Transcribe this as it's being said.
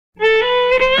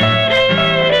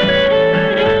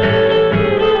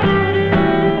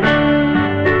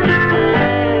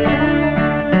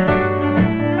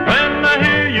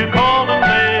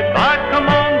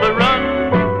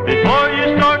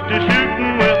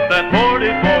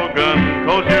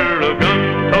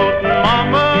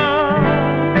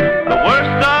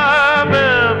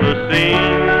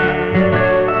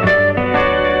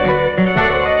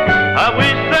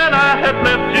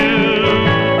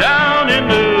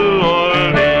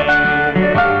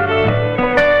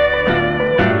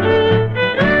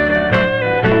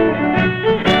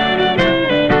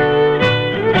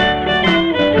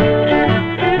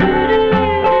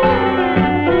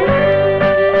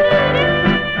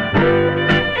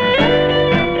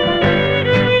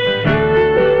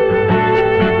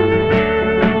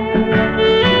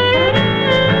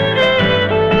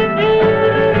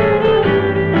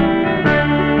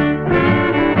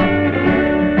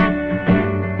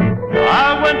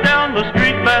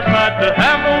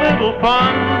no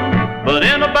fun. But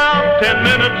in about 10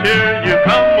 minutes here you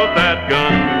come with that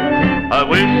gun. I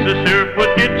wish the sheriff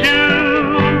would get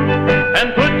you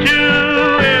and put you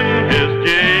in his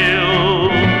jail.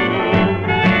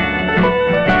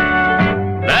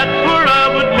 That's where I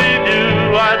would leave you,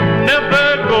 I'd never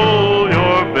go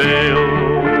your bail.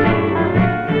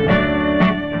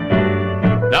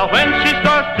 Now when she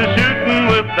starts to shooting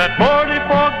with that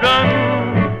 44 gun,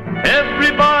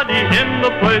 everybody in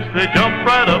the place, they jump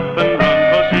right up and run,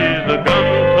 'cause she's a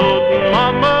gun-toting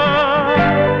mama,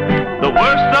 the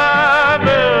worst I've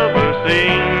ever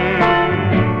seen.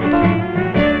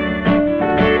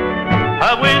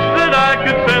 I wish that I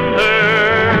could send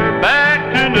her back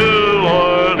to New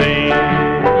Orleans.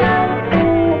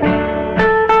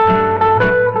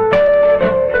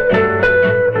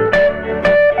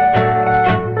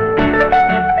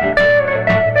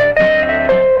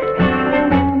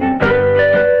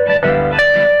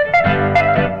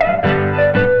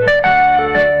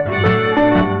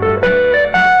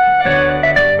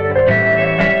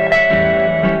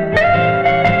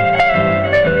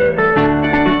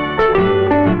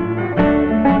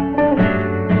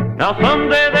 Now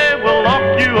someday they will lock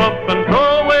you up and throw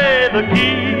away the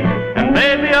key, and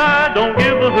baby I don't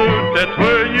give a hoot, that's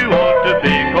where you ought to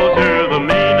be, 'cause you're the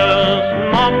meanest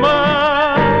mama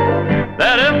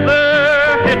that ever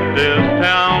hit this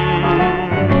town.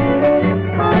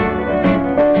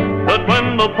 But when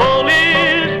the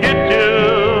police get you,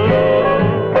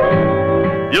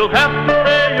 you'll have